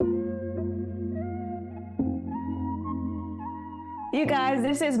You guys,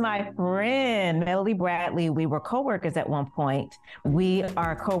 this is my friend, Melody Bradley. We were coworkers at one point. We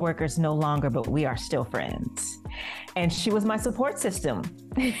are coworkers no longer, but we are still friends. And she was my support system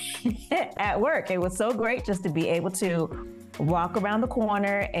at work. It was so great just to be able to walk around the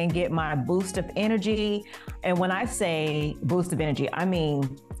corner and get my boost of energy. And when I say boost of energy, I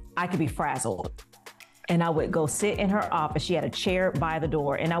mean, I could be frazzled. And I would go sit in her office. She had a chair by the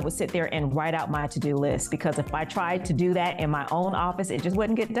door, and I would sit there and write out my to-do list, because if I tried to do that in my own office, it just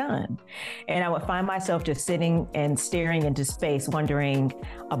wouldn't get done. And I would find myself just sitting and staring into space, wondering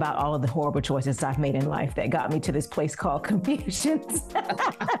about all of the horrible choices I've made in life that got me to this place called Confusions.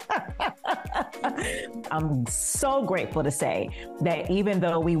 I'm so grateful to say that even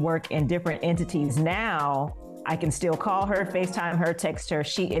though we work in different entities now, I can still call her, FaceTime her, text her.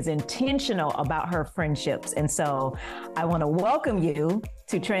 She is intentional about her friendships. And so I want to welcome you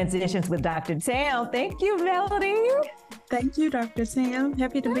to Transitions with Dr. Tam. Thank you, Melody. Thank you, Dr. Tam.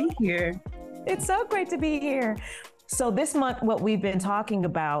 Happy to be here. It's so great to be here. So this month, what we've been talking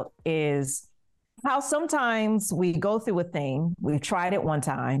about is how sometimes we go through a thing. We've tried it one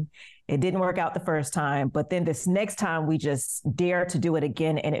time. It didn't work out the first time, but then this next time we just dare to do it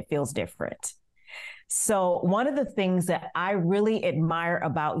again and it feels different. So one of the things that I really admire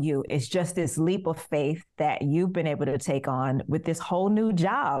about you is just this leap of faith that you've been able to take on with this whole new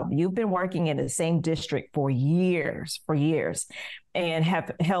job. You've been working in the same district for years, and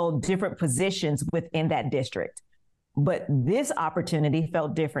have held different positions within that district. But this opportunity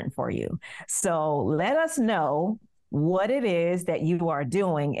felt different for you. So let us know what it is that you are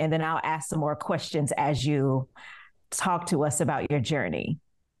doing, and then I'll ask some more questions as you talk to us about your journey.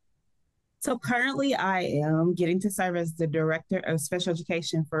 So currently I am getting to serve as the Director of Special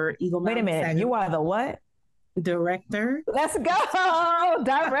Education for Eagle Mountain. Wait a minute, you are the what? Director. Let's go,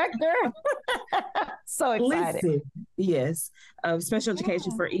 Director. So excited. Listen, yes, of Special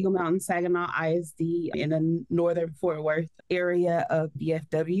Education for Eagle Mountain Saginaw ISD in the northern Fort Worth area of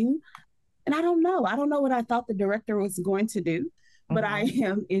DFW. And I don't know what I thought the director was going to do, but I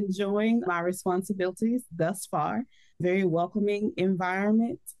am enjoying my responsibilities thus far. Very welcoming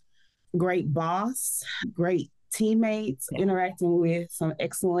environment. Great boss, great teammates, interacting with some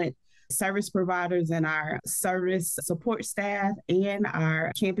excellent service providers and our service support staff and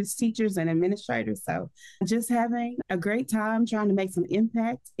our campus teachers and administrators. So just having a great time trying to make some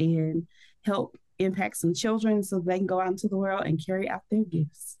impact and help impact some children so they can go out into the world and carry out their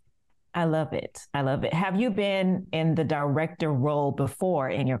gifts. I love it. I love it. Have you been in the director role before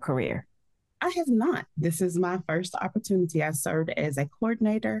in your career? I have not. This is my first opportunity. I served as a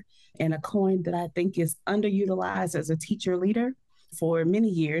coordinator in a coin that I think is underutilized as a teacher leader for many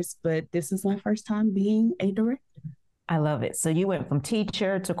years, but this is my first time being a director. I love it. So you went from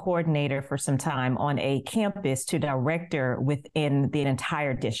teacher to coordinator for some time on a campus to director within the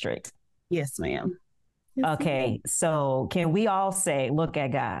entire district. Yes, ma'am. Okay. So can we all say, look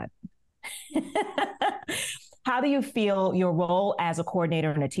at God? How do you feel your role as a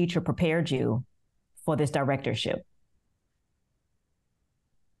coordinator and a teacher prepared you for this directorship?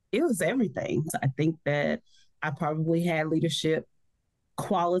 It was everything. I think that I probably had leadership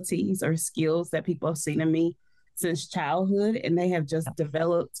qualities or skills that people have seen in me since childhood, and they have just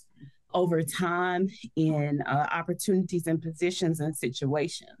developed over time in opportunities and positions and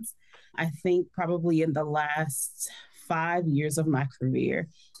situations. I think probably in the last 5 years of my career,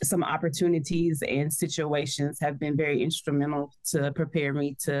 some opportunities and situations have been very instrumental to prepare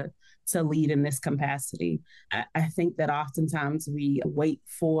me to lead in this capacity. I think that oftentimes we wait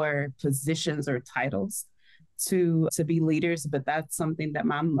for positions or titles to be leaders, but that's something that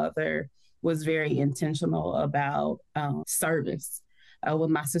my mother was very intentional about, service with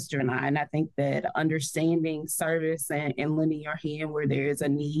my sister and I. And I think that understanding service and lending your hand where there is a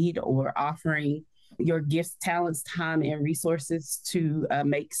need, or offering your gifts, talents, time, and resources to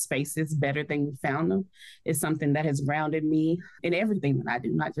make spaces better than you found them, is something that has grounded me in everything that I do,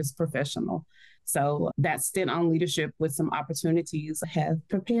 not just professional. So that stint on leadership with some opportunities have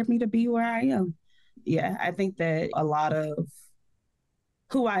prepared me to be where I am. Yeah, I think that a lot of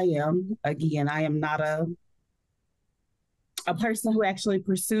who I am, again, I am not a person who actually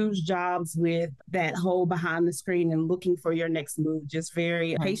pursues jobs with that whole behind the screen and looking for your next move, just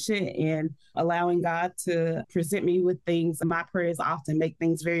very patient and allowing God to present me with things. My prayers often make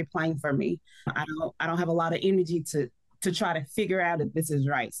things very plain for me. I don't have a lot of energy to try to figure out if this is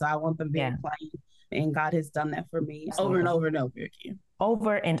right. So I want them very plain. And God has done that for me over and over and over again.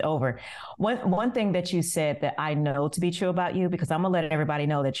 Over and over. One thing that you said that I know to be true about you, because I'm going to let everybody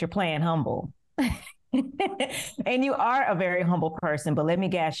know that you're playing humble. And you are a very humble person, but let me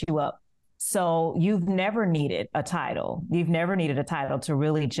gas you up. So you've never needed a title. You've never needed a title to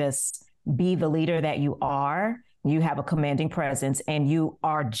really just be the leader that you are. You have a commanding presence and you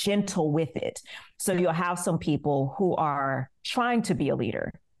are gentle with it. So you'll have some people who are trying to be a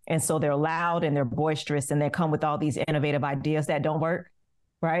leader. And so they're loud and they're boisterous and they come with all these innovative ideas that don't work,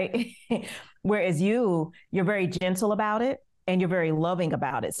 right? Whereas you're very gentle about it and you're very loving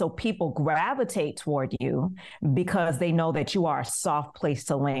about it. So people gravitate toward you because they know that you are a soft place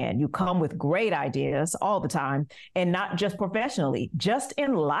to land. You come with great ideas all the time, and not just professionally, just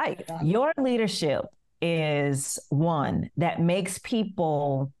in life. Your leadership is one that makes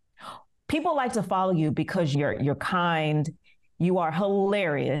people like to follow you because you're kind, you are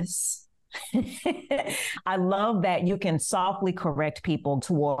hilarious. I love that you can softly correct people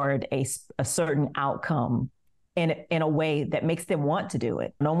toward a certain outcome in a way that makes them want to do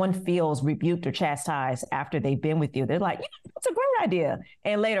it. No one feels rebuked or chastised after they've been with you. They're like, yeah, that's a great idea.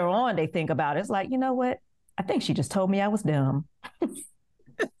 And later on, they think about it. It's like, you know what? I think she just told me I was dumb.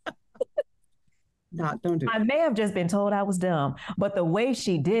 No, don't do it. I may have just been told I was dumb, but the way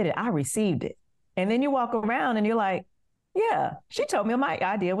she did it, I received it. And then you walk around and you're like, yeah, she told me my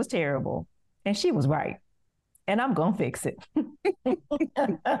idea was terrible. And she was right. And I'm going to fix it.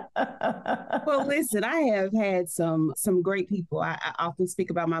 Well, listen, I have had some great people. I often speak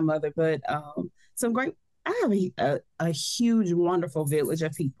about my mother, but I have a huge, wonderful village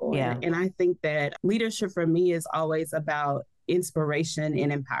of people. Yeah. And I think that leadership for me is always about inspiration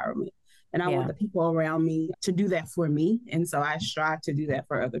and empowerment. And I want the people around me to do that for me. And so I strive to do that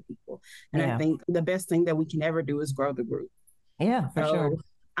for other people. And I think the best thing that we can ever do is grow the group. Yeah, for sure.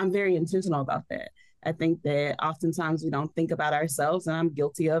 I'm very intentional about that. I think that oftentimes we don't think about ourselves, and I'm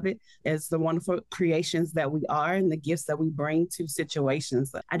guilty of it, as the wonderful creations that we are and the gifts that we bring to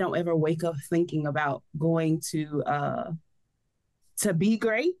situations. I don't ever wake up thinking about going to be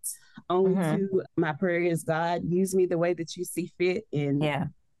great. Only to my prayer is, God, use me the way that you see fit and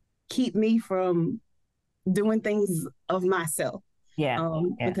keep me from doing things of myself.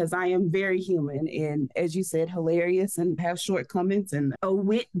 Because I am very human and, as you said, hilarious and have shortcomings and a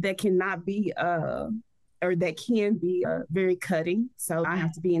wit that cannot be or that can be very cutting. So I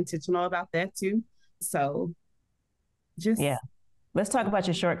have to be intentional about that too. So let's talk about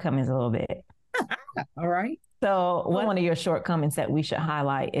your shortcomings a little bit. All right. So one of your shortcomings that we should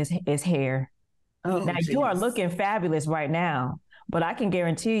highlight is hair. Now you are looking fabulous right now, but I can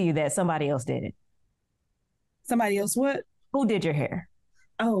guarantee you that somebody else did it. Somebody else what? Who did your hair?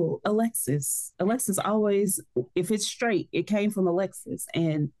 Oh, Alexis. Alexis always, if it's straight, it came from Alexis.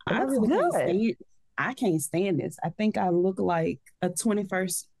 And I can't stand this. I think I look like a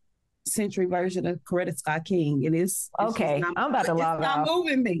 21st century version of Coretta Scott King. It is. Okay, I'm about to log off. It's not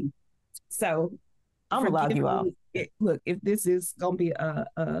moving me. So I'm going to log you off. Look, if this is going to be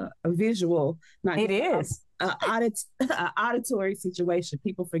a visual, not it is an auditory situation,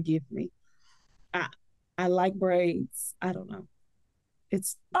 people forgive me. I like braids. I don't know.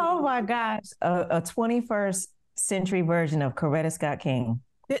 It's my gosh, a 21st century version of Coretta Scott King.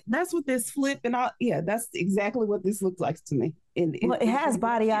 That's what this flip and all. Yeah, that's exactly what this looks like to me. Well, it has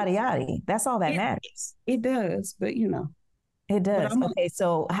body yada yada. That's all that matters. It does, but it does. Okay,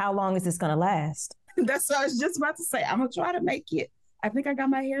 so how long is this going to last? That's what I was just about to say. I'm gonna try to make it. I think I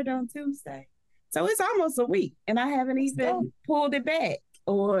got my hair done Tuesday, so it's almost a week, and I haven't even pulled it back.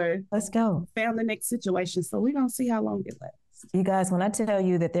 Or let's go. Found the next situation. So we're going to see how long it lasts. You guys, when I tell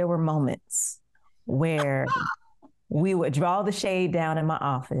you that there were moments where we would draw the shade down in my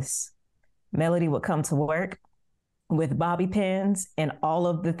office, Melody would come to work with bobby pins and all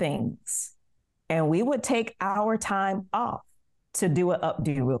of the things. And we would take our time off to do an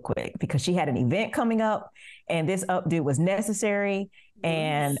updo real quick because she had an event coming up and this updo was necessary.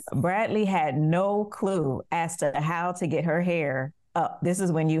 And Bradley had no clue as to how to get her hair up. This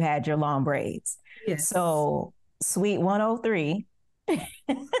is when you had your long braids. Yes. So Suite 103.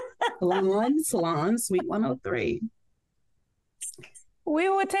 Salon, Suite 103. We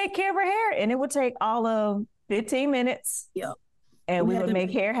would take care of her hair and it would take all of 15 minutes. Yep. And we would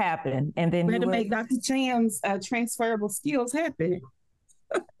make hair happen. And then we had to make Dr. Cham's transferable skills happen.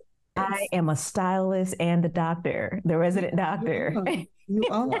 I am a stylist and the doctor, the resident doctor. You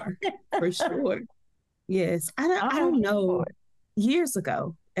are, for sure. Yes. I don't know. Years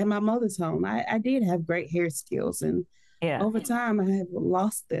ago at my mother's home, I did have great hair skills. And over time, I have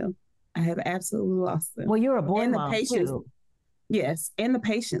lost them. I have absolutely lost them. Well, you're a boy and mom, the patience, too. Yes. And the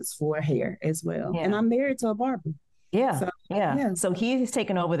patience for hair as well. Yeah. And I'm married to a barber. Yeah. So he's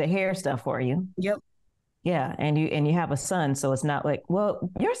taking over the hair stuff for you. Yep. Yeah. And you have a son. So it's not like,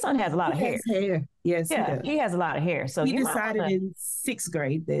 well, your son has a lot of hair. Yes. Yeah. He has a lot of hair. So he decided in 6th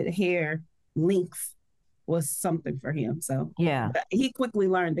grade that hair length was something for him. So Yeah. he quickly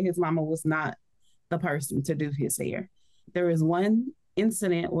learned that his mama was not the person to do his hair. There was one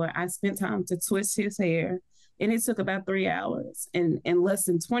incident where I spent time to twist his hair, and it took about 3 hours. And in less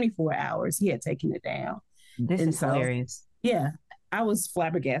than 24 hours, he had taken it down. This And is so, hilarious. yeah, I was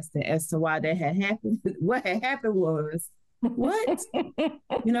flabbergasted as to why that had happened. What had happened was, what?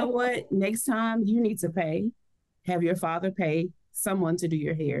 You know what? Next time you need to have your father pay someone to do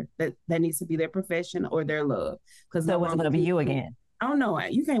your hair. That needs to be their profession or their love. Because So it's going to be you again. I don't know.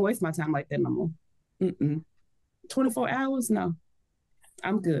 You can't waste my time like that no more. 24 hours? No,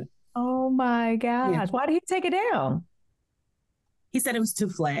 I'm good. Oh my gosh. Yeah. Why did he take it down? He said it was too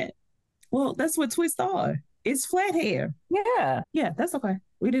flat. Well, that's what twists are. It's flat hair. Yeah. Yeah, that's okay.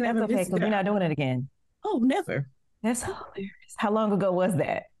 We didn't have a okay, because we're not doing it again. Oh, never. That's hilarious. How long ago was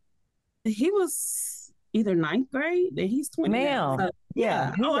that? He was either 9th grade and he's 20. Ma'am.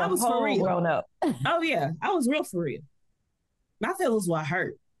 Yeah. Oh, I was for real. Grown up. Oh, yeah. I was real for real. My feelings were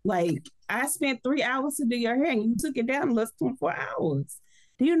hurt. Like, I spent 3 hours to do your hair and you took it down in less than 24 hours.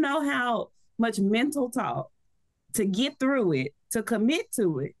 Do you know how much mental talk to get through it, to commit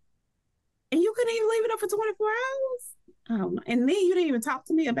to it? And you couldn't even leave it up for 24 hours? I don't know. And then you didn't even talk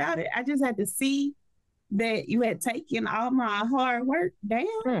to me about it. I just had to see that you had taken all my hard work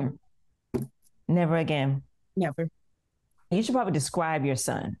down. Never again. Never. You should probably describe your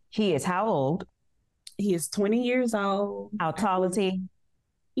son. He is how old? He is 20 years old. How tall is he?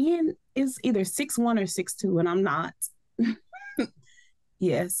 Ian is either 6'1" or 6'2", and I'm not.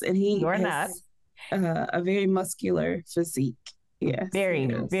 Yes, and You're not. A very muscular physique. Yes.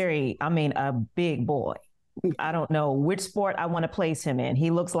 Very, I mean, a big boy. I don't know which sport I want to place him in. He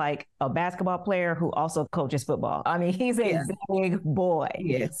looks like a basketball player who also coaches football. I mean, he's a big boy.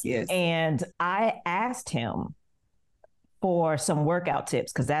 Yes. And I asked him for some workout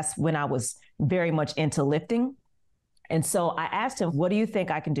tips because that's when I was very much into lifting. And so I asked him, what do you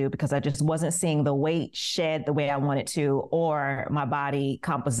think I can do? Because I just wasn't seeing the weight shed the way I wanted to, or my body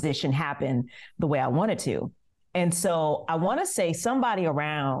composition happen the way I wanted to. And so I want to say somebody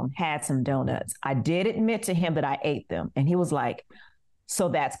around had some donuts. I did admit to him that I ate them. And he was like, so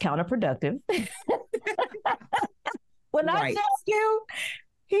that's counterproductive. When I tell you,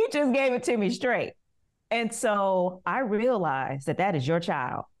 he just gave it to me straight. And so I realized that is your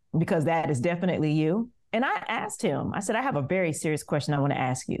child, because that is definitely you. And I asked him, I said, I have a very serious question I want to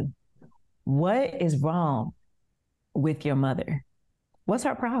ask you. What is wrong with your mother? What's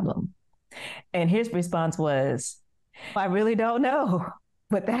her problem? And his response was, I really don't know,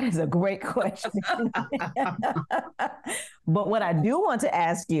 but that is a great question. But what I do want to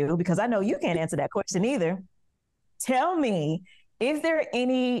ask you, because I know you can't answer that question either, tell me, is there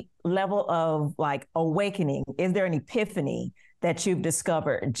any level of like awakening? Is there an epiphany that you've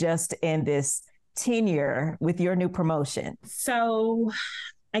discovered just in this tenure with your new promotion? So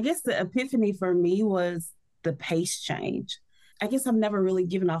I guess the epiphany for me was the pace change. I guess I've never really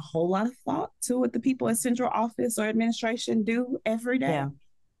given a whole lot of thought to what the people at central office or administration do every day,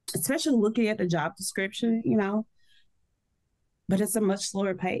 especially looking at the job description, but it's a much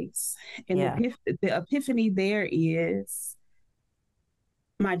slower pace. And the epiphany there is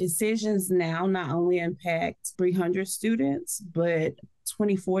my decisions now not only impact 300 students, but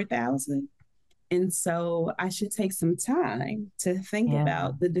 24,000. And so I should take some time to think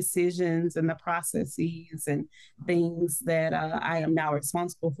about the decisions and the processes and things that I am now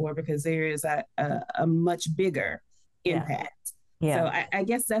responsible for, because there is a much bigger impact. So I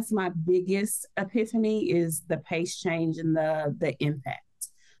guess that's my biggest epiphany, is the pace change and the impact,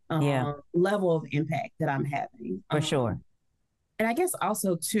 level of impact that I'm having. For sure. And I guess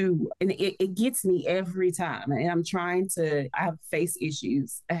also too, and it gets me every time. And I have face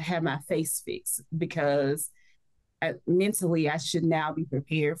issues. I have my face fixed because mentally I should now be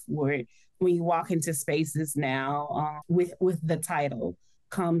prepared for it. When you walk into spaces now, with the title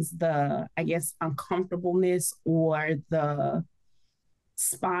comes the, I guess, uncomfortableness or the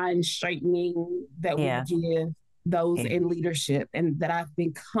spine straightening that we give those in leadership, and that I've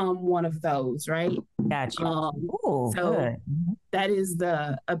become one of those, right? Gotcha. So good. That is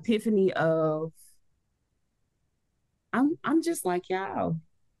the epiphany of I'm just like y'all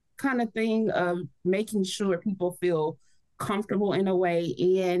kind of thing, of making sure people feel comfortable in a way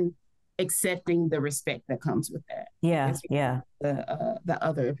and accepting the respect that comes with that. The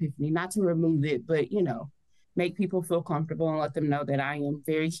other epiphany, not to remove it, but make people feel comfortable and let them know that I am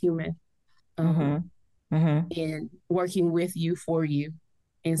very human. And working with you, for you,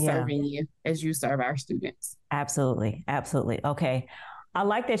 and serving you as you serve our students. Absolutely. Okay. I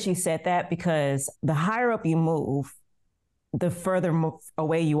like that you said that, because the higher up you move, the further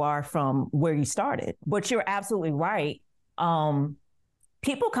away you are from where you started. But you're absolutely right.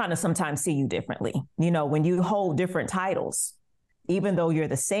 People kind of sometimes see you differently. You know, when you hold different titles, even though you're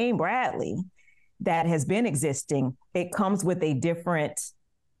the same Bradley that has been existing, it comes with a different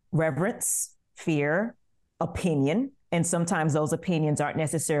reverence, fear, opinion. And sometimes those opinions aren't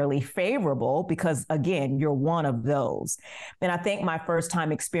necessarily favorable because, again, you're one of those. And I think my first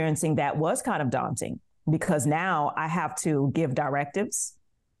time experiencing that was kind of daunting because now I have to give directives.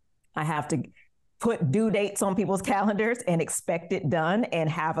 I have to put due dates on people's calendars and expect it done and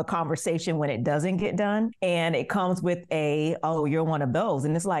have a conversation when it doesn't get done. And it comes with oh, you're one of those.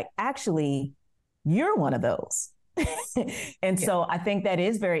 And it's like, actually, you're one of those. And so I think that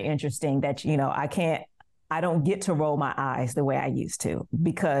is very interesting that, you know, I don't get to roll my eyes the way I used to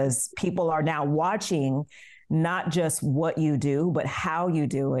because people are now watching not just what you do, but how you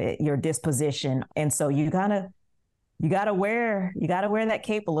do it, your disposition. And so you gotta wear that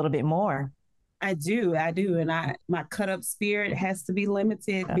cape a little bit more. I do. And my cut up spirit has to be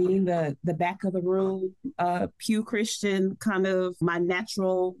limited, being the back of the room, pew Christian, kind of my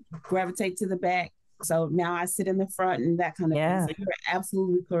natural gravitate to the back. So now I sit in the front and that kind of thing. So you're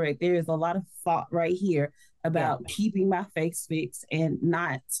absolutely correct. There is a lot of thought right here about keeping my face fixed and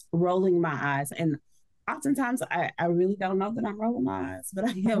not rolling my eyes. And oftentimes I really don't know that I'm rolling my eyes, but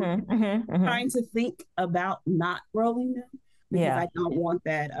I am trying to think about not rolling them because I don't want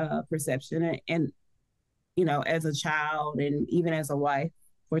that perception. And, you know, as a child and even as a wife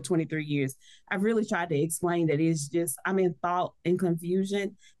for 23 years, I've really tried to explain that it's just, I'm in thought and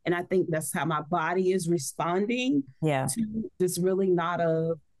confusion. And I think that's how my body is responding to this really not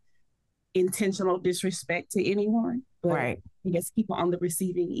a intentional disrespect to anyone. But I guess people on the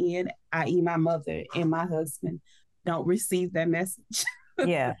receiving end, i.e. my mother and my husband, don't receive that message.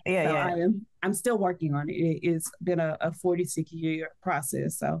 I'm still working on it. It's been a 46-year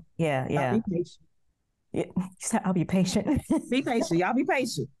process. So I'll be patient. I'll be patient. Be patient. Y'all be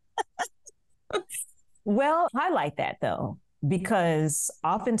patient. Well, I like that though, because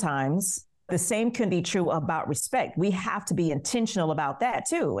oftentimes the same can be true about respect. We have to be intentional about that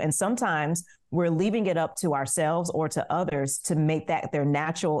too. And sometimes we're leaving it up to ourselves or to others to make that their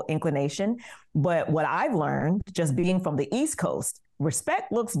natural inclination. But what I've learned, just being from the East Coast,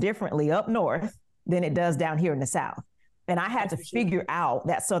 respect looks differently up north than it does down here in the South. And I had to figure out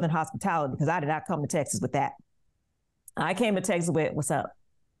that Southern hospitality because I did not come to Texas with that. I came to Texas with what's up.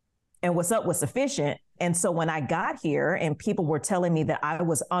 And what's up was sufficient. And so when I got here and people were telling me that I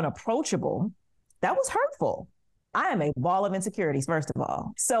was unapproachable, that was hurtful. I am a ball of insecurities, first of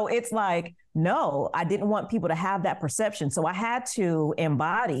all. So it's like, no, I didn't want people to have that perception. So I had to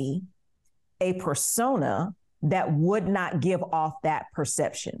embody a persona that would not give off that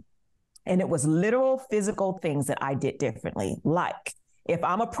perception. And it was literal physical things that I did differently. Like if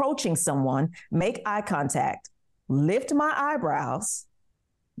I'm approaching someone, make eye contact, lift my eyebrows,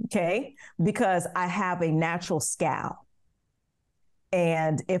 okay? Because I have a natural scowl.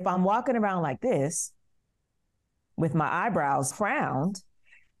 And if I'm walking around like this with my eyebrows frowned,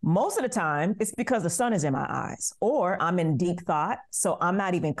 most of the time it's because the sun is in my eyes or I'm in deep thought. So I'm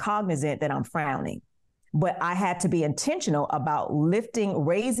not even cognizant that I'm frowning. But I had to be intentional about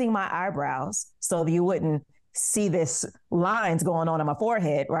raising my eyebrows so that you wouldn't see this lines going on my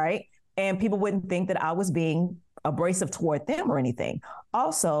forehead, right? And people wouldn't think that I was being abrasive toward them or anything.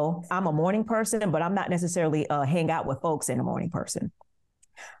 Also, I'm a morning person, but I'm not necessarily a hang out with folks in the morning person.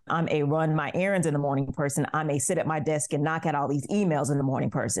 I'm a run my errands in the morning person. I'm a sit at my desk and knock out all these emails in the morning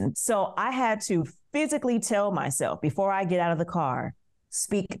person. So I had to physically tell myself before I get out of the car,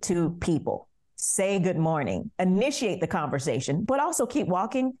 speak to people. Say good morning, initiate the conversation, but also keep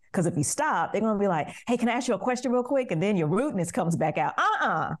walking. Because if you stop, they're going to be like, hey, can I ask you a question real quick? And then your rudeness comes back out.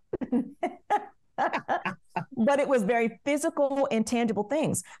 But it was very physical, intangible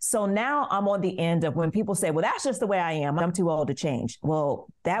things. So now I'm on the end of when people say, well, that's just the way I am. I'm too old to change. Well,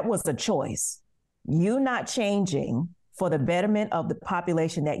 that was a choice. You not changing for the betterment of the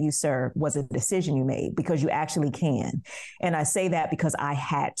population that you serve was a decision you made because you actually can. And I say that because I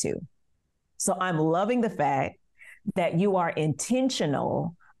had to. So I'm loving the fact that you are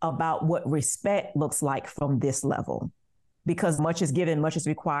intentional about what respect looks like from this level, because much is given, much is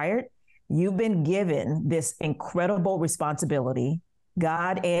required. You've been given this incredible responsibility.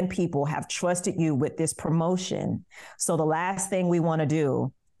 God and people have trusted you with this promotion. So the last thing we want to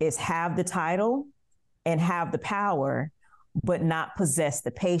do is have the title and have the power, but not possess the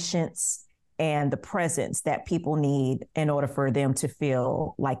patience and the presence that people need in order for them to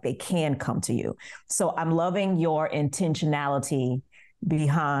feel like they can come to you. So I'm loving your intentionality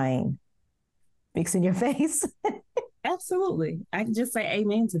behind fixing your face. Absolutely. I can just say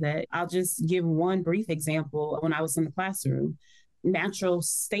amen to that. I'll just give one brief example. When I was in the classroom, natural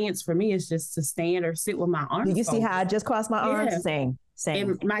stance for me is just to stand or sit with my Did arms you see how I folded. just crossed my Yeah. arms? Same, same.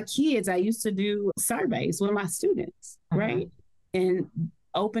 And my kids, I used to do surveys with my students, right? And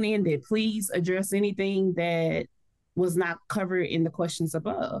open ended, please address anything that was not covered in the questions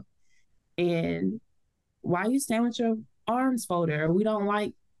above. And why you stand with your arms folded? Or we don't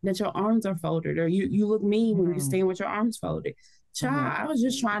like that your arms are folded, or you look mean when you stand with your arms folded. Child, I was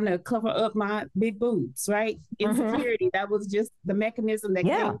just trying to cover up my big boobs, right? Insecurity, that was just the mechanism that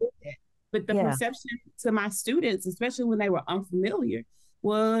came with it. But the perception to my students, especially when they were unfamiliar,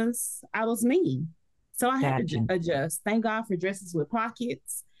 was I was mean. So I had to adjust. Thank God for dresses with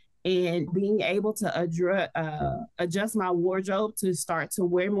pockets and being able to adjust my wardrobe to start to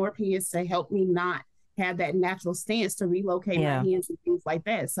wear more pants to help me not have that natural stance to relocate my hands and things like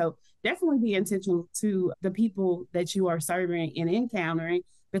that. So definitely be intentional to the people that you are serving and encountering,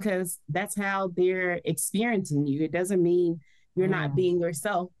 because that's how they're experiencing you. It doesn't mean you're not being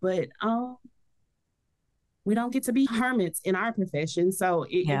yourself, but we don't get to be hermits in our profession. So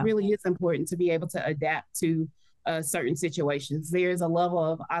it really is important to be able to adapt to certain situations. There's a level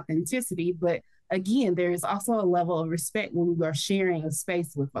of authenticity, but again, there is also a level of respect when you are sharing a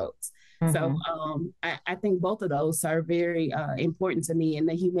space with folks. So I think both of those are very important to me, and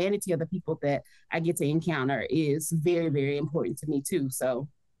the humanity of the people that I get to encounter is very, very important to me too. So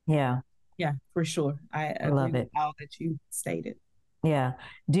yeah, for sure. I love it. All that you stated. Yeah.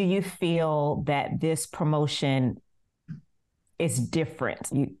 Do you feel that this promotion is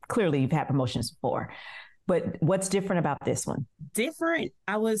different? Clearly you've had promotions before, but what's different about this one? Different.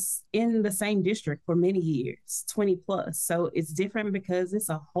 I was in the same district for many years, 20 plus. So it's different because it's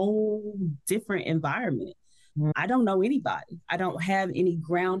a whole different environment. I don't know anybody. I don't have any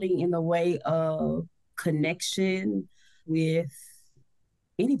grounding in the way of connection with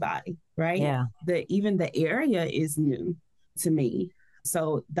anybody, right? Yeah. Even the area is new to me.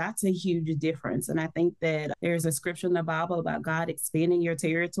 So that's a huge difference. And I think that there's a scripture in the Bible about God expanding your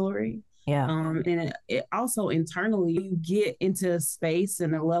territory. Yeah. And it also internally, you get into a space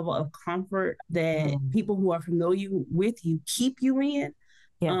and a level of comfort that people who are familiar with you keep you in.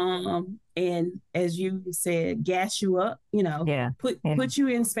 Yeah. And as you said, gas you up, put you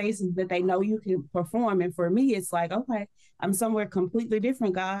in spaces that they know you can perform. And for me, it's like, okay, I'm somewhere completely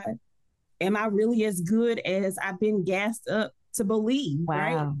different, God. Am I really as good as I've been gassed up to believe?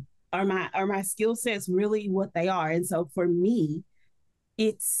 Wow. Right? Are my skill sets really what they are? And so for me,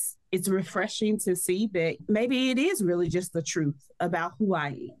 it's refreshing to see that maybe it is really just the truth about who I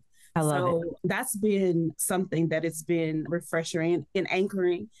am. I love it. That's been something that has been refreshing and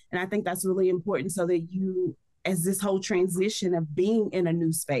anchoring. And I think that's really important, so that you, as this whole transition of being in a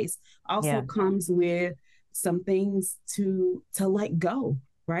new space also comes with some things to let go,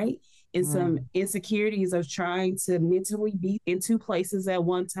 right? And some insecurities of trying to mentally be in two places at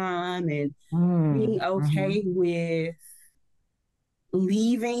one time, and being okay with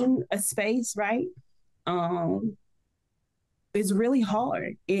leaving a space, right? It's really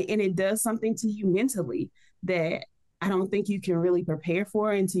hard. And it does something to you mentally that I don't think you can really prepare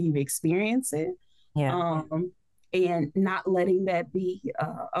for until you experience it. Yeah. And not letting that be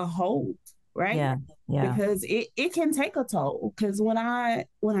a hold, right? Yeah. Because it can take a toll. Because when I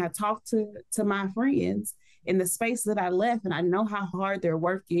talk to my friends in the space that I left, and I know how hard they're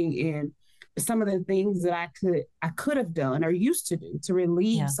working, and some of the things that I could have done or used to do to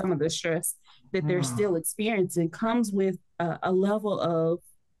relieve some of the stress that they're still experiencing, comes with a level of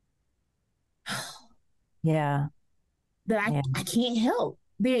that I can't help.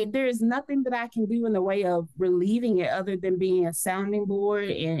 There is nothing that I can do in the way of relieving it other than being a sounding board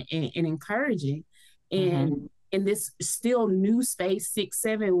and encouraging. And in this still new space,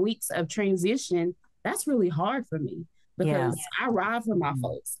 6-7 weeks of transition, that's really hard for me, because I ride for my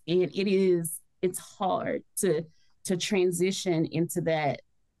folks, and it's hard to transition into that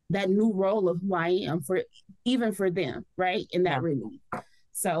new role of who I am, even for them, right? In that relief.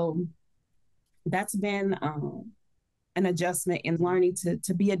 So that's been an adjustment in learning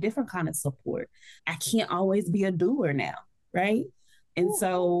to be a different kind of support. I can't always be a doer now, right? And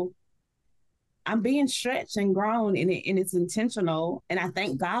so I'm being stretched and grown, and it's intentional. And I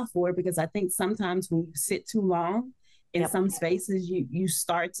thank God for it, because I think sometimes when you sit too long in some spaces, you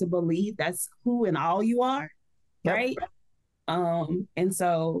start to believe that's who and all you are, right? And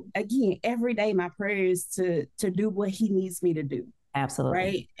so again, every day my prayer is to do what he needs me to do. Absolutely.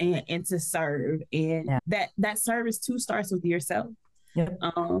 Right. And to serve. And that service too starts with yourself. And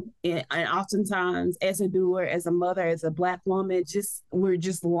oftentimes, as a doer, as a mother, as a Black woman, we're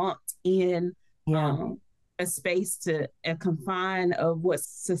just lumped in a space to a confine of what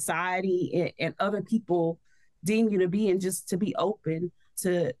society and other people deem you to be, and just to be open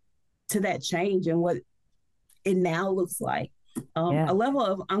to that change and what it now looks like. A level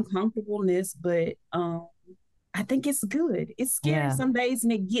of uncomfortableness, but I think it's good. It's scary some days,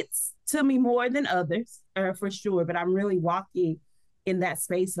 and it gets to me more than others, for sure. But I'm really walking in that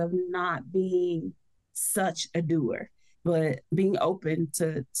space of not being such a doer, but being open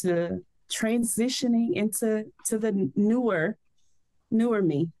to transitioning into the newer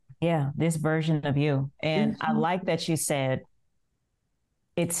me. Yeah, this version of you. And I like that you said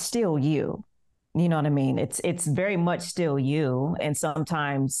it's still you. You know what I mean? It's very much still you. And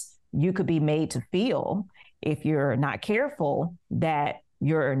sometimes you could be made to feel, if you're not careful, that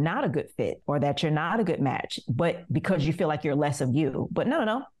you're not a good fit or that you're not a good match, but because you feel like you're less of you. But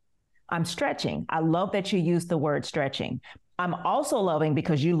no, I'm stretching. I love that you use the word stretching. I'm also loving,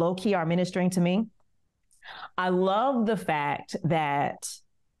 because you low key are ministering to me, I love the fact that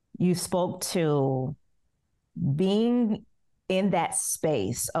you spoke to being in that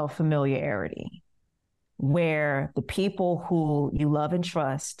space of familiarity, where the people who you love and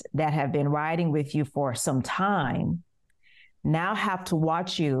trust that have been riding with you for some time now have to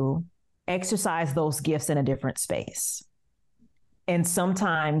watch you exercise those gifts in a different space. And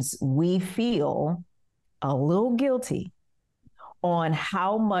sometimes we feel a little guilty on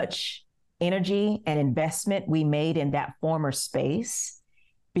how much energy and investment we made in that former space,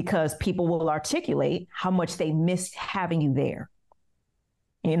 because people will articulate how much they missed having you there,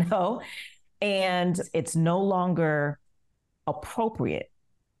 you know? And it's no longer appropriate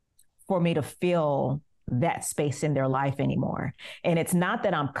for me to fill that space in their life anymore. And it's not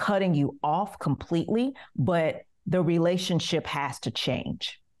that I'm cutting you off completely, but the relationship has to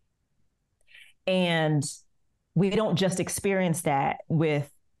change. And we don't just experience that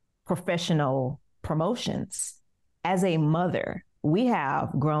with professional promotions. As a mother, we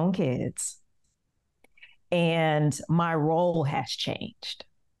have grown kids, and my role has changed.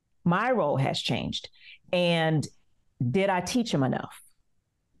 My role has changed. And did I teach him enough?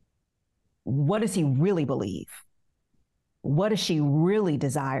 What does he really believe? What does she really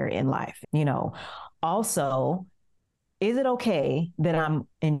desire in life? You know, also, is it okay that I'm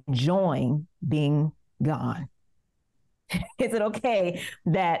enjoying being gone? Is it okay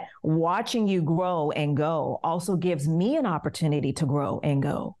that watching you grow and go also gives me an opportunity to grow and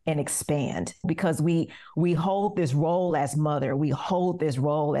go and expand? Because we hold this role as mother, we hold this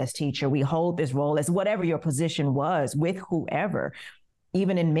role as teacher, we hold this role as whatever your position was with whoever,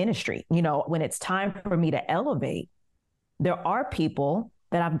 even in ministry. You know, when it's time for me to elevate, there are people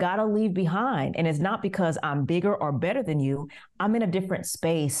that I've got to leave behind. And it's not because I'm bigger or better than you. I'm in a different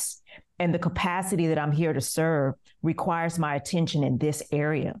space, and the capacity that I'm here to serve requires my attention in this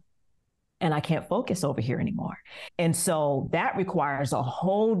area. And I can't focus over here anymore. And so that requires a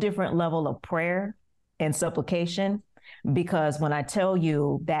whole different level of prayer and supplication, because when I tell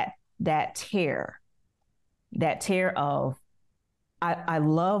you that tear of, I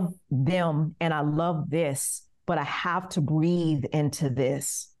love them and I love this, but I have to breathe into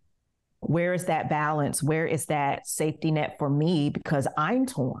this. Where is that balance? Where is that safety net for me? Because I'm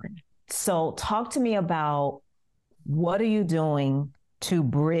torn. So talk to me about, what are you doing to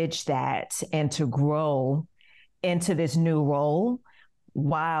bridge that and to grow into this new role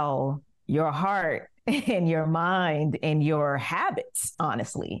while your heart and your mind and your habits,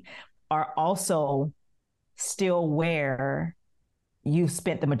 honestly, are also still where you've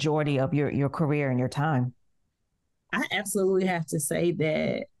spent the majority of your career and your time? I absolutely have to say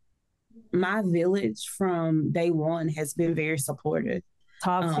that my village from day one has been very supportive.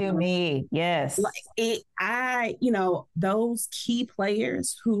 Talk to me. Yes. Those key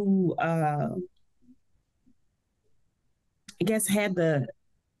players who I guess had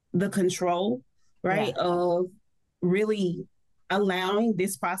the control, right, of really allowing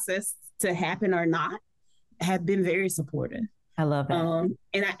this process to happen or not, have been very supportive. I love that.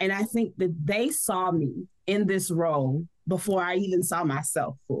 And I think that they saw me in this role before I even saw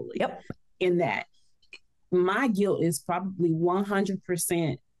myself fully. In that. My guilt is probably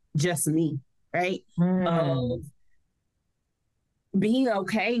 100% just me, right? Being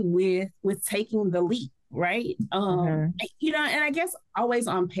okay with taking the leap, right? And I guess always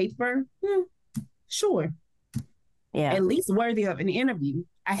on paper, sure. Yeah. At least worthy of an interview.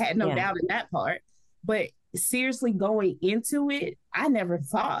 I had no doubt in that part. But seriously, going into it, I never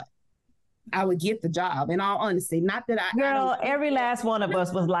thought I would get the job. In all honesty, not that Girl, every last one of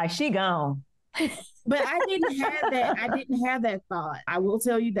us was like, she gone. But I didn't have that. I didn't have that thought. I will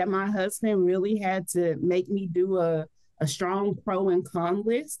tell you that my husband really had to make me do a strong pro and con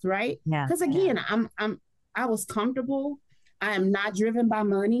list, right? Yeah. Because again, I was comfortable. I am not driven by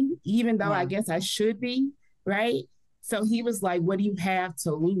money, even though I Yeah. guess I should be, right? So he was like, what do you have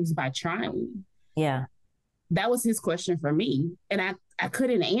to lose by trying? Yeah. That was his question for me. And I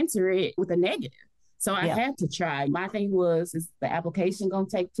couldn't answer it with a negative. So I Yeah. had to try. My thing was, is the application going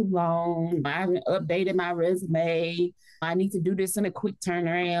to take too long? I haven't updated my resume. I need to do this in a quick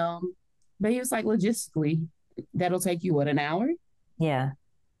turnaround. But he was like, logistically, that'll take you, what, an hour? Yeah.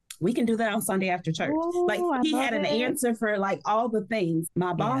 We can do that on Sunday after church. Like, Ooh, I he love had an it. answer for like all the things. My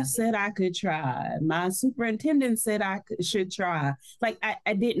Yeah. boss said I could try. My superintendent said should try. Like,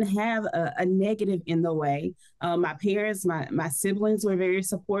 I didn't have a negative in the way. My parents, my siblings were very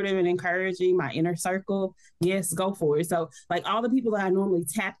supportive and encouraging. My inner circle, yes, go for it. So like all the people that I normally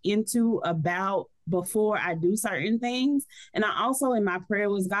tap into about before I do certain things. And I also, in my prayer,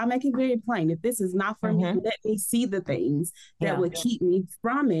 was, God, make it very plain. If this is not for me, let me see the things that would keep me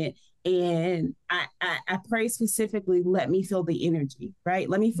from it. And I pray specifically, let me feel the energy, right?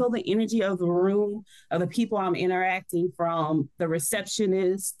 Let me feel the energy of the room, of the people I'm interacting, from the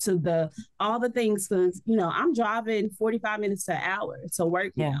receptionist to all the things. Because, I'm driving 45 minutes to an hour to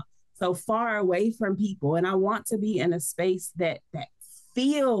work now. So far away from people. And I want to be in a space that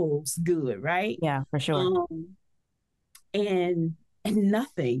feels good, right? Yeah, for sure. And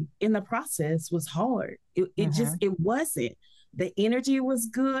nothing in the process was hard. It wasn't. The energy was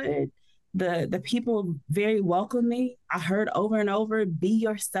good. The people very welcoming. I heard over and over, be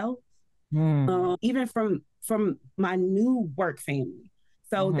yourself. Even from my new work family.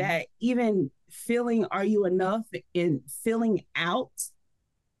 So that even feeling, are you enough, in filling out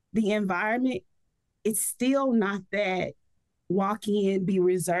the environment, it's still not that walk in, be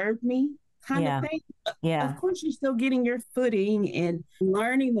reserved me kind of thing. Yeah. Of course, you're still getting your footing and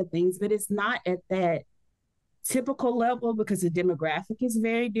learning the things, but it's not at that typical level because the demographic is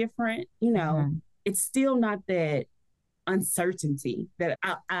very different. It's still not that uncertainty that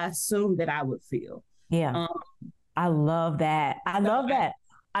I assumed that I would feel. Yeah. I love that. I love that.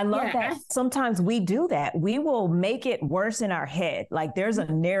 Sometimes we do that. We will make it worse in our head. Like there's a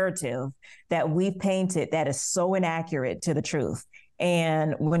narrative that we've painted that is so inaccurate to the truth.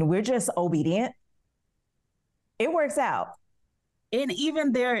 And when we're just obedient, it works out. And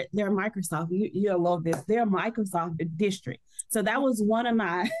even their Microsoft, you'll love this, their Microsoft district. So that was one of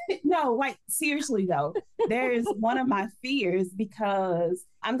my, no, like seriously though, there is one of my fears because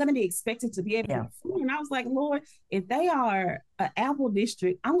I'm going to be expected to be able to perform. And I was like, Lord, if they are an Apple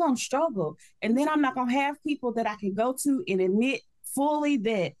district, I'm going to struggle. And then I'm not going to have people that I can go to and admit fully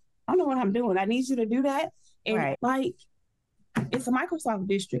that I know what I'm doing. I need you to do that. And like, it's a Microsoft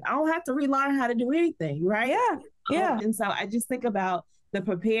district. I don't have to relearn how to do anything, right? Yeah. And so I just think about the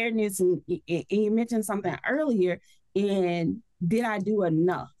preparedness, and you mentioned something earlier, and did I do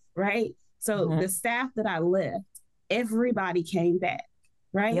enough, right? So the staff that I left, everybody came back,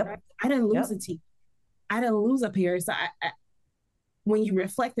 right? I didn't lose a team. I didn't lose a peer. So when you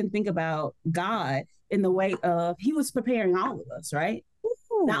reflect and think about God in the way of, he was preparing all of us, right?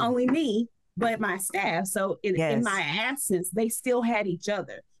 Ooh. Not only me, but my staff. So in my absence, they still had each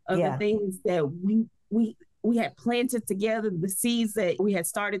other of the things that we had planted together, the seeds that we had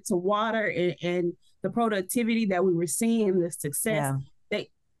started to water, and the productivity that we were seeing, the success. They,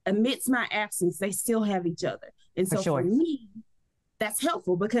 amidst my absence, they still have each other. And so for me, that's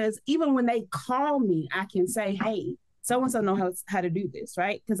helpful because even when they call me, I can say, hey, so-and-so knows how to do this,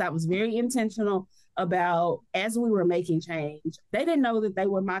 right? Because I was very intentional about, as we were making change, they didn't know that they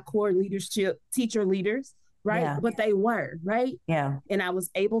were my core leadership, teacher leaders, right? But they were, right? And I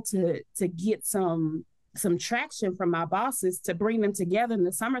was able to get some traction from my bosses to bring them together in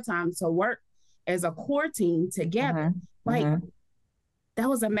the summertime to work as a core team together. That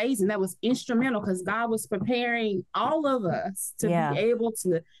was amazing. That was instrumental because God was preparing all of us to be able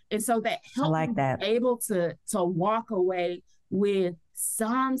to, and so that helped me be able to walk away with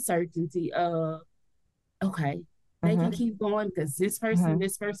some certainty of, okay, they can keep going because this person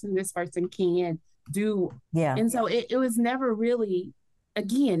can do. And so it was never really,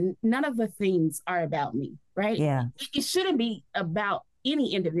 again, none of the things are about me, right? It shouldn't be about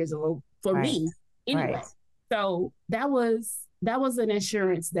any individual for me anyway. So that was an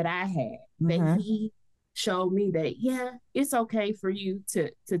assurance that I had, that he showed me that, it's okay for you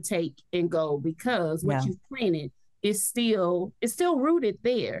to take and go because what you've planted is still rooted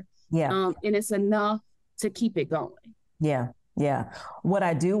there. And it's enough to keep it going. What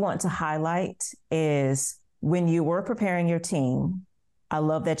I do want to highlight is when you were preparing your team, I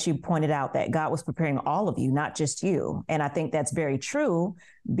love that you pointed out that God was preparing all of you, not just you. And I think that's very true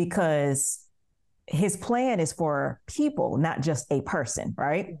because his plan is for people, not just a person,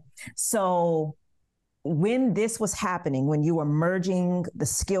 right? So when this was happening, when you were merging the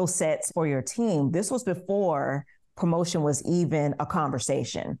skill sets for your team, this was before promotion was even a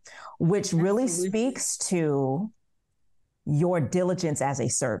conversation, which really speaks to your diligence as a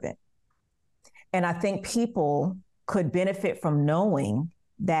servant. And I think people could benefit from knowing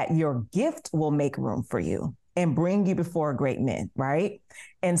that your gift will make room for you and bring you before great men, right?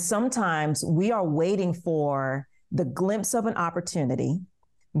 And sometimes we are waiting for the glimpse of an opportunity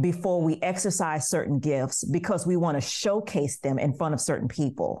before we exercise certain gifts because we want to showcase them in front of certain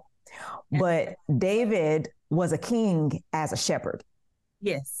people. But David was a king as a shepherd.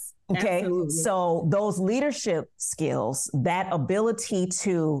 Yes. Okay. Absolutely. So those leadership skills, that ability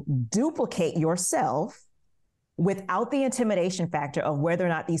to duplicate yourself without the intimidation factor of whether or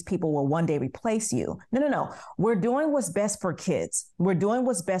not these people will one day replace you. No. We're doing what's best for kids. We're doing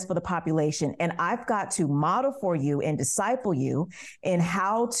what's best for the population. And I've got to model for you and disciple you in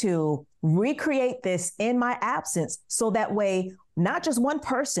how to recreate this in my absence. So that way, not just one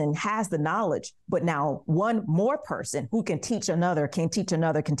person has the knowledge, but now one more person who can teach another, can teach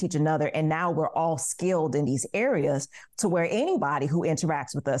another, can teach another. And now we're all skilled in these areas to where anybody who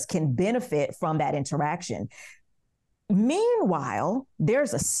interacts with us can benefit from that interaction. Meanwhile,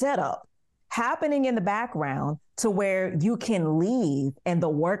 there's a setup happening in the background to where you can leave and the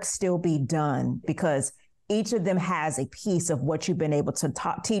work still be done because each of them has a piece of what you've been able to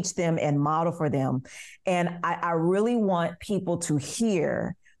teach them and model for them. And I really want people to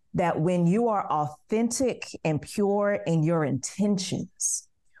hear that when you are authentic and pure in your intentions,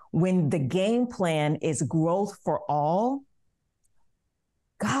 when the game plan is growth for all,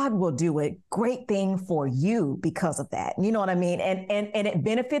 God will do a great thing for you because of that. You know what I mean? And it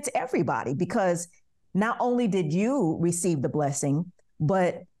benefits everybody because not only did you receive the blessing,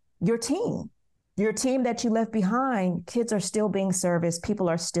 but your team that you left behind, kids are still being serviced. People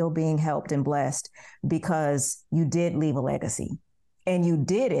are still being helped and blessed because you did leave a legacy and you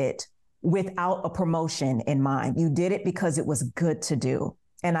did it without a promotion in mind. You did it because it was good to do.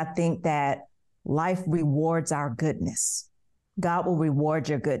 And I think that life rewards our goodness. God will reward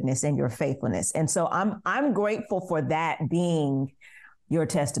your goodness and your faithfulness. And so I'm grateful for that being your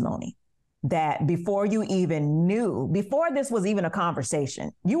testimony, that before you even knew, before this was even a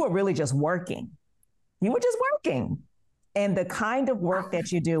conversation, you were really just working. You were just working. And the kind of work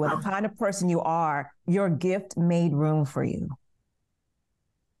that you do and the kind of person you are, your gift made room for you.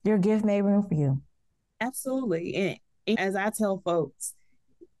 Your gift made room for you. Absolutely. And as I tell folks,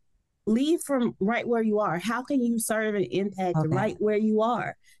 leave from right where you are. How can you serve and impact right where you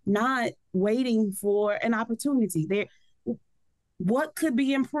are? Not waiting for an opportunity. What could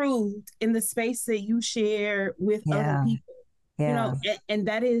be improved in the space that you share with other people? Yeah. You know, and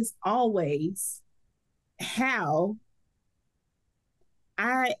that is always how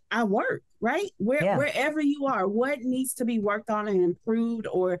I work, right? Wherever you are, what needs to be worked on and improved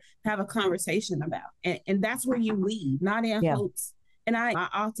or have a conversation about. And that's where you lead, not in hopes. And I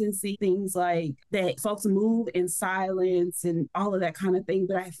often see things like that folks move in silence and all of that kind of thing.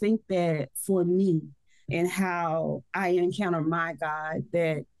 But I think that for me and how I encounter my God,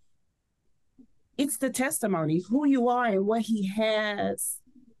 that it's the testimony, who you are and what he has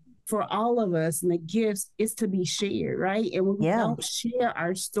for all of us and the gifts is to be shared, right? And when we don't share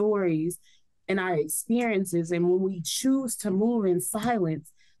our stories and our experiences, and when we choose to move in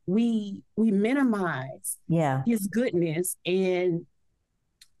silence, we minimize his goodness and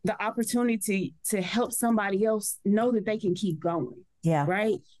the opportunity to help somebody else know that they can keep going. Yeah.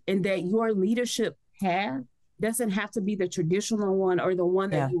 Right. And that your leadership path doesn't have to be the traditional one or the one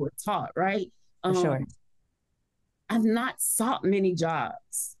that you were taught. Right. For sure. I've not sought many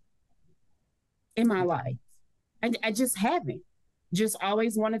jobs in my life. I just haven't. Just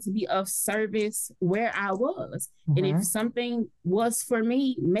always wanted to be of service where I was. And if something was for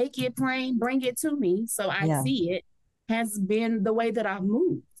me, make it plain, bring it to me so I see it, has been the way that I've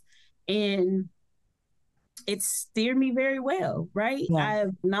moved. And it steered me very well, right?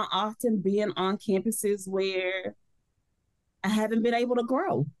 I've not often been on campuses where I haven't been able to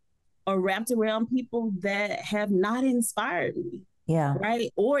grow or wrapped around people that have not inspired me,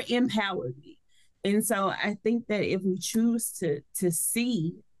 right? Or empowered me. And so I think that if we choose to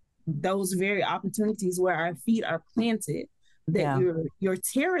see those very opportunities where our feet are planted, that your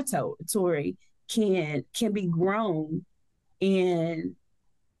territory can be grown in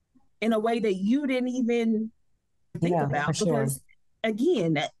a way that you didn't even think about. Because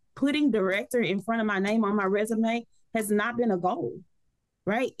again, that putting director in front of my name on my resume has not been a goal,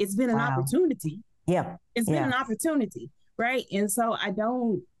 right? It's been an opportunity. Yeah. It's been an opportunity, right? And so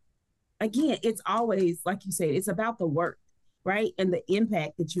again, it's always, like you said, it's about the work. right? And the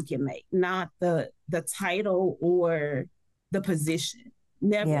impact that you can make, not the title or the position.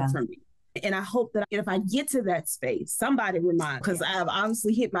 Never for me. And I hope that if I get to that space, somebody reminds, because I've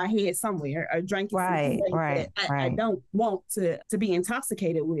obviously hit my head somewhere or drank something that I don't want to be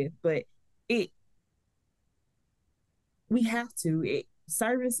intoxicated with. But we have to.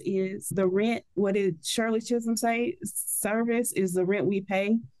 Service is the rent. What did Shirley Chisholm say? Service is the rent we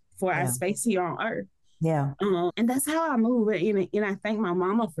pay for our space here on earth. Yeah. And that's how I move. And I thank my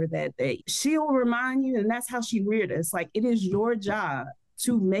mama for that. That she'll remind you, and that's how she reared us. Like, it is your job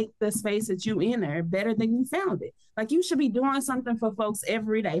to make the space that you enter better than you found it. Like, you should be doing something for folks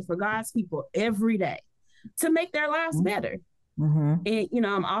every day, for God's people every day, to make their lives better. Mm-hmm. And,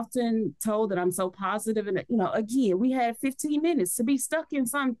 I'm often told that I'm so positive. And, again, we had 15 minutes to be stuck in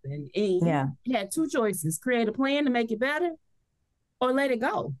something. And you had two choices: create a plan to make it better or let it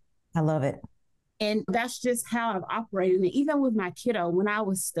go. I love it. And that's just how I've operated. And even with my kiddo, when I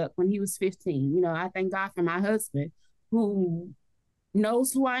was stuck, when he was 15, I thank God for my husband, who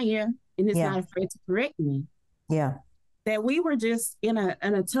knows who I am and is not afraid to correct me. Yeah. That we were just in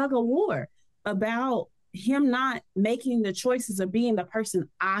a tug of war about him not making the choices of being the person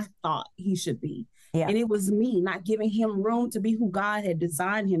I thought he should be. Yeah. And it was me not giving him room to be who God had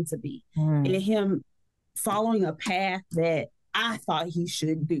designed him to be. And him following a path that I thought he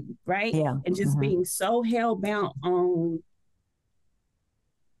should do, right? Yeah. And just being so hell-bound on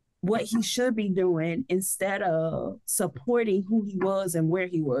what he should be doing instead of supporting who he was and where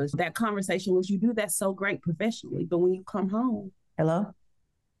he was. That conversation was, you do that so great professionally, but when you come home. Hello?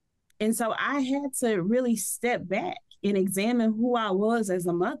 And so I had to really step back and examine who I was as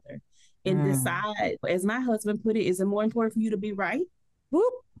a mother and decide, as my husband put it, is it more important for you to be right?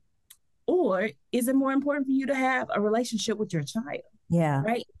 Whoop. Or is it more important for you to have a relationship with your child? Yeah.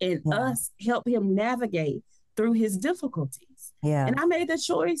 Right. And us help him navigate through his difficulties. Yeah. And I made the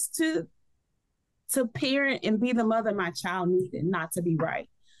choice to parent and be the mother my child needed, not to be right.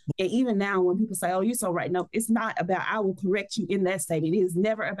 And even now when people say, oh, you're so right. No, it's not about, I will correct you in that state. It is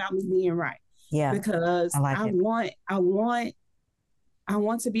never about me being right. Yeah. Because I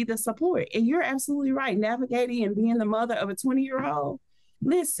want to be the support. And you're absolutely right. Navigating and being the mother of a 20-year-old.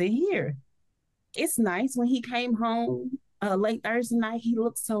 Listen here. It's nice when he came home late Thursday night. He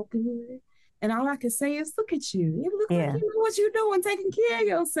looked so good. And all I could say is, look at you. It looks like you know what you're doing, taking care of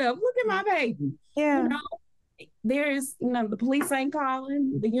yourself. Look at my baby. Yeah. There's, the police ain't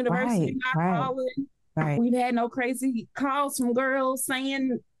calling. The university not calling. Right. We've had no crazy calls from girls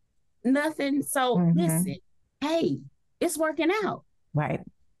saying nothing. So listen, hey, it's working out. Right.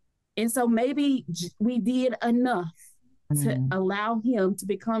 And so maybe we did enough to allow him to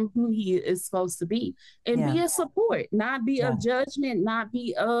become who he is supposed to be and be a support, not be of judgment, not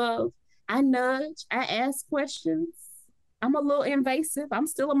be of, I nudge, I ask questions. I'm a little invasive. I'm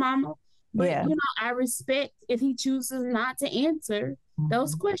still a mama. But, I respect if he chooses not to answer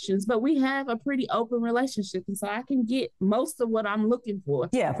those questions. But we have a pretty open relationship. And so I can get most of what I'm looking for.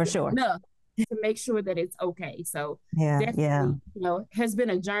 Yeah, for sure. Enough to make sure that it's okay. So definitely, has been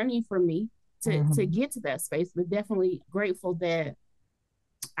a journey for me to get to that space. But definitely grateful that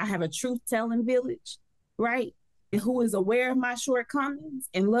I have a truth-telling village, right? Who is aware of my shortcomings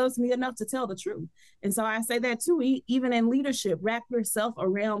and loves me enough to tell the truth. And so I say that too, even in leadership, wrap yourself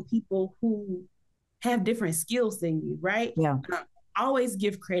around people who have different skills than you, right? Yeah. Always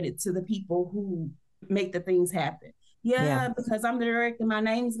give credit to the people who make the things happen. Yeah, because I'm the director, my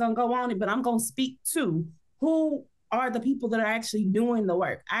name's gonna go on it, but I'm gonna speak to who are the people that are actually doing the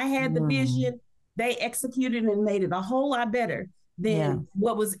work. I had the vision, they executed and made it a whole lot better than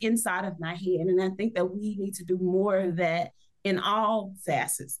what was inside of my head. And I think that we need to do more of that in all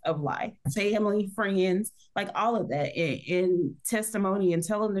facets of life, family, friends, like all of that. And testimony and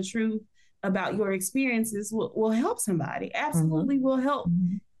telling the truth about your experiences will help somebody. Absolutely will help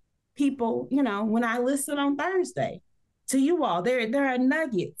people. When I listen on Thursday to you all, there are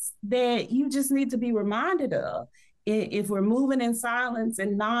nuggets that you just need to be reminded of. If we're moving in silence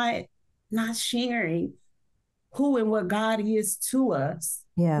and not sharing who and what God is to us,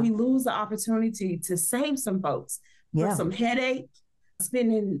 we lose the opportunity to save some folks from some headache,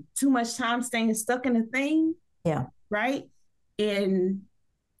 spending too much time staying stuck in a thing, right? And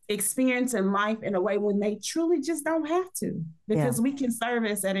experiencing life in a way when they truly just don't have to, because we can serve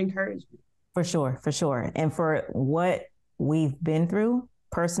as that encouragement. For sure, for sure. And for what we've been through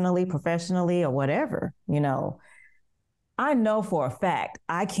personally, professionally, or whatever, I know for a fact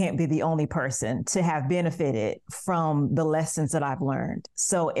I can't be the only person to have benefited from the lessons that I've learned.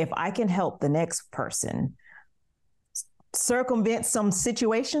 So if I can help the next person circumvent some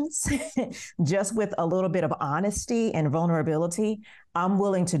situations just with a little bit of honesty and vulnerability, I'm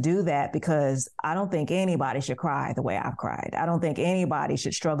willing to do that because I don't think anybody should cry the way I've cried. I don't think anybody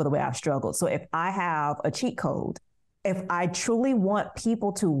should struggle the way I've struggled. So if I have a cheat code, if I truly want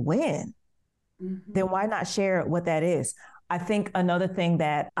people to win, then why not share what that is? I think another thing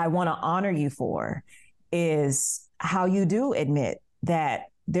that I want to honor you for is how you do admit that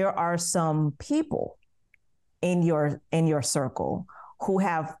there are some people in your circle who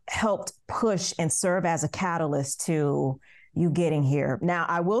have helped push and serve as a catalyst to you getting here. Now,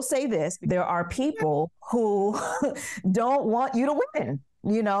 I will say this, there are people who don't want you to win.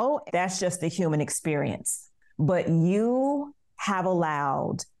 You know, that's just the human experience. But you have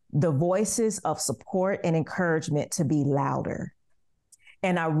allowed the voices of support and encouragement to be louder.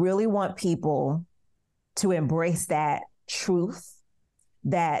 And I really want people to embrace that truth,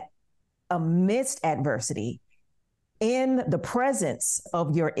 that amidst adversity, in the presence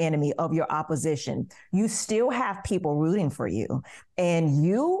of your enemy, of your opposition, you still have people rooting for you, and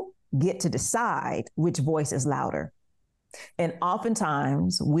you get to decide which voice is louder. And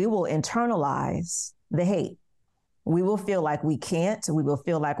oftentimes we will internalize the hate. We will feel like we can't, we will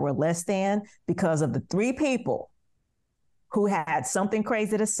feel like we're less than because of the three people who had something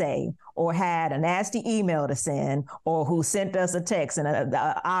crazy to say or had a nasty email to send or who sent us a text and an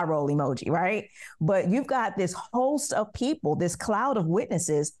eye roll emoji, right? But you've got this host of people, this cloud of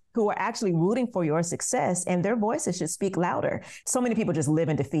witnesses who are actually rooting for your success, and their voices should speak louder. So many people just live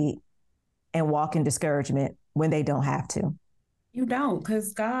in defeat and walk in discouragement when they don't have to. You don't,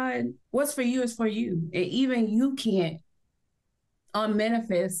 because God, what's for you is for you. And even you can't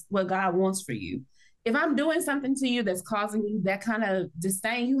unmanifest what God wants for you. If I'm doing something to you that's causing you that kind of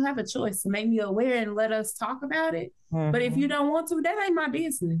disdain, you have a choice to make me aware and let us talk about it. But if you don't want to, that ain't my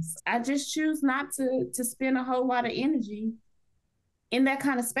business. I just choose not to spend a whole lot of energy in that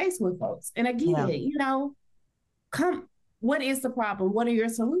kind of space with folks. And again, you know, what is the problem? What are your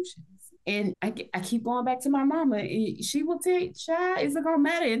solutions? And I keep going back to my mama. And she will tell you, child, is it going to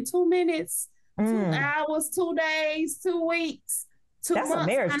matter in 2 minutes, 2 hours, 2 days, 2 weeks, 2 months? That's a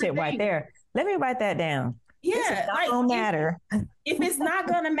marriage tip right there. Let me write that down. Yeah, it's not gonna matter. If it's not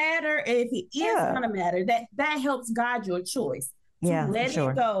gonna matter, if it is gonna matter, that helps guide your choice to let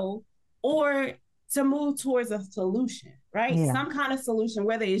it go or to move towards a solution, right? Yeah. Some kind of solution,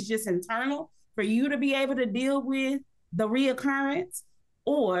 whether it's just internal for you to be able to deal with the reoccurrence,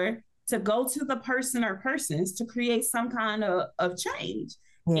 or to go to the person or persons to create some kind of change.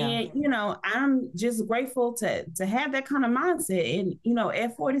 Yeah. And, you know, I'm just grateful to have that kind of mindset. And, you know,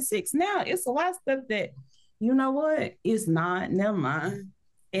 at 46 now, it's a lot of stuff that, you know what, it's not, never mind.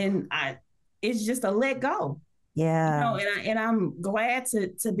 And it's just a let go. Yeah. You know, and I'm glad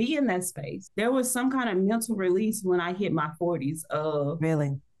to be in that space. There was some kind of mental release when I hit my 40s of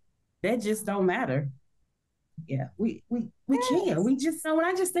really that just don't matter. Yeah, we can. We just, when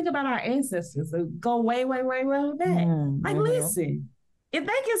I just think about our ancestors, go way, way, way, way back. Like, listen, if they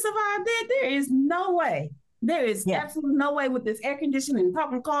can survive that, there is no way. There is absolutely no way with this air conditioning,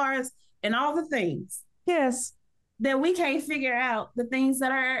 talking cars, and all the things. Yes, that we can't figure out the things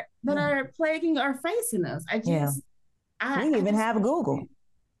that are plaguing or facing us. We even have Google,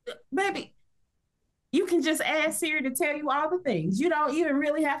 baby. You can just ask Siri to tell you all the things. You don't even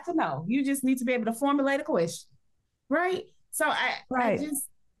really have to know. You just need to be able to formulate a question, right? So I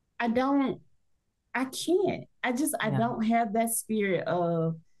don't have that spirit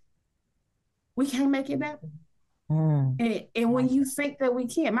of we can't make it better. And when you think that we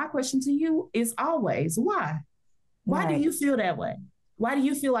can't, my question to you is always, why? Why do you feel that way? Why do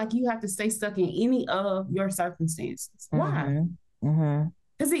you feel like you have to stay stuck in any of your circumstances? Why?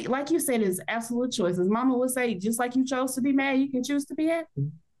 Because like you said, it's absolute choices. Mama would say, just like you chose to be mad, you can choose to be happy.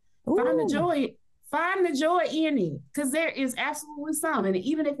 Ooh. Find the joy in it, because there is absolutely some. And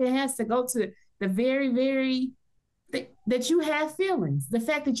even if it has to go to the very, very that you have feelings, the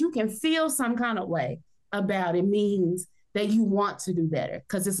fact that you can feel some kind of way about it means that you want to do better,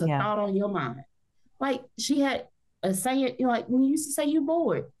 because it's a thought on your mind. Like she had a saying, you know, like when you used to say you're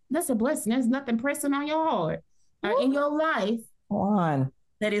bored, that's a blessing. There's nothing pressing on your heart or in your life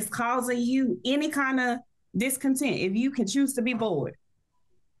that is causing you any kind of discontent if you can choose to be bored.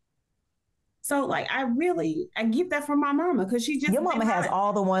 So like, I get that from my mama, because she just— Your mama has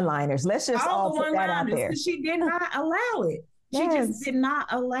all the one-liners. Let's just all put that out there. She did not allow it. She just did not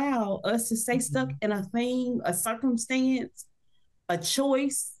allow us to stay stuck in a thing, a circumstance, a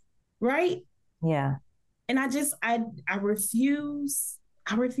choice, right? Yeah. And I refuse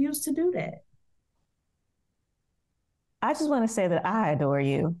to do that. I just want to say that I adore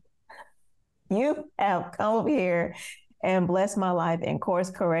you. You have come over here and blessed my life and course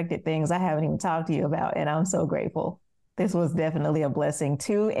corrected things I haven't even talked to you about. And I'm so grateful. This was definitely a blessing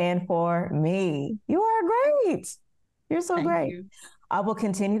to and for me. You are great. You're so great. You. I will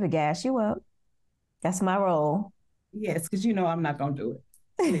continue to gas you up. That's my role. Yes, because you know I'm not going to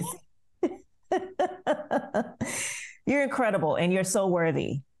do it. You're incredible and you're so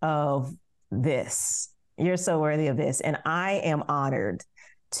worthy of this. You're so worthy of this. And I am honored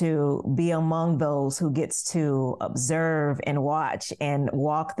to be among those who gets to observe and watch and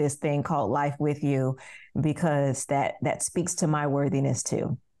walk this thing called life with you, because that speaks to my worthiness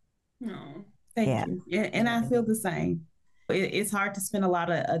too. Oh, thank you. Yeah, and I feel the same. It's hard to spend a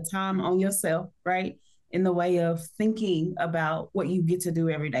lot of time on yourself, right? In the way of thinking about what you get to do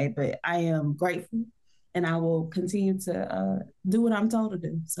every day. But I am grateful and I will continue to do what I'm told to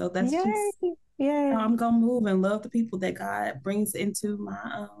do. So that's just how I'm going to move and love the people that God brings into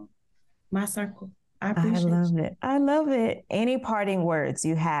my circle. I appreciate it. I love it. Any parting words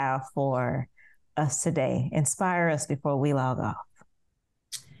you have for us today? Inspire us before we log off.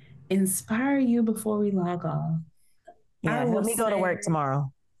 Inspire you before we log off. Yeah, help me go to work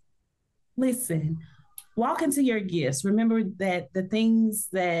tomorrow. Listen, walk into your gifts. Remember that the things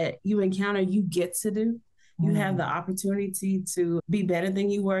that you encounter, you get to do. You have the opportunity to be better than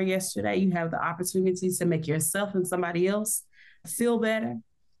you were yesterday. You have the opportunity to make yourself and somebody else feel better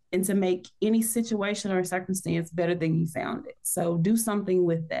and to make any situation or circumstance better than you found it. So do something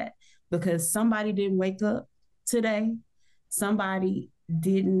with that, because somebody didn't wake up today. Somebody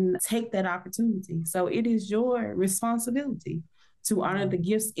didn't take that opportunity. So it is your responsibility to honor the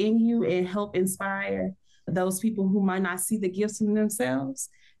gifts in you and help inspire those people who might not see the gifts in themselves,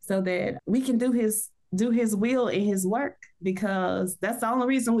 so that we can do his will and his work, because that's the only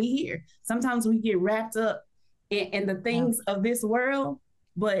reason we're here. Sometimes we get wrapped up in the things of this world,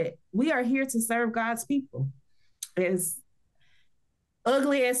 but we are here to serve God's people. As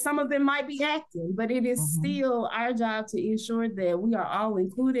ugly as some of them might be acting, but it is still our job to ensure that we are all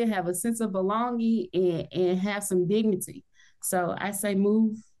included, have a sense of belonging, and have some dignity. So I say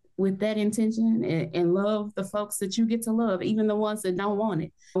move with that intention and love the folks that you get to love, even the ones that don't want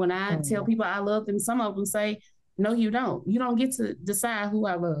it. When I tell people I love them, some of them say, no, you don't. You don't get to decide who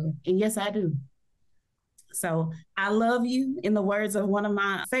I love. And yes, I do. So I love you, in the words of one of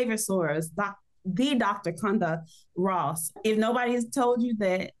my favorite sorors, the Dr. Conda Ross. If nobody has told you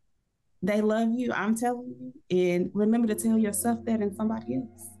that they love you, I'm telling you. And remember to tell yourself that and somebody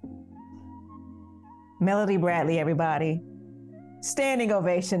else. Melody Bradley, everybody. Standing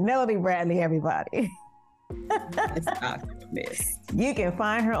ovation. Melody Bradley, everybody. It's Dr. Miss. You can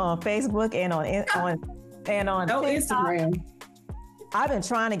find her on Facebook and on Instagram. I've been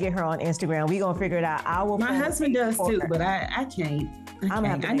trying to get her on Instagram. We're going to figure it out. My husband does too, but I can't.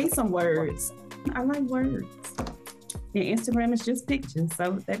 I need some words. I like words. And Instagram is just pictures,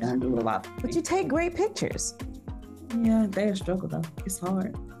 so they're going to do a lot. But you take great pictures. Yeah, they're a struggle though. It's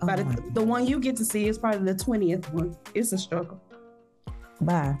hard. But the one you get to see is probably the 20th one. It's a struggle.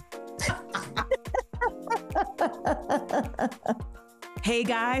 Bye. Hey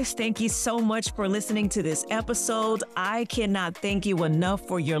guys, thank you so much for listening to this episode. I cannot thank you enough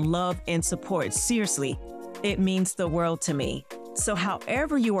for your love and support. Seriously, it means the world to me. So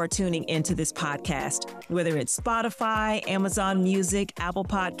however you are tuning into this podcast, whether it's Spotify, Amazon Music, Apple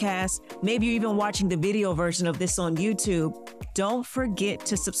Podcasts, maybe you're even watching the video version of this on YouTube, don't forget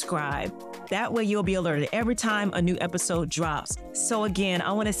to subscribe. That way you'll be alerted every time a new episode drops. So again,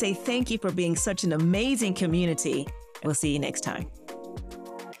 I want to say thank you for being such an amazing community. We'll see you next time.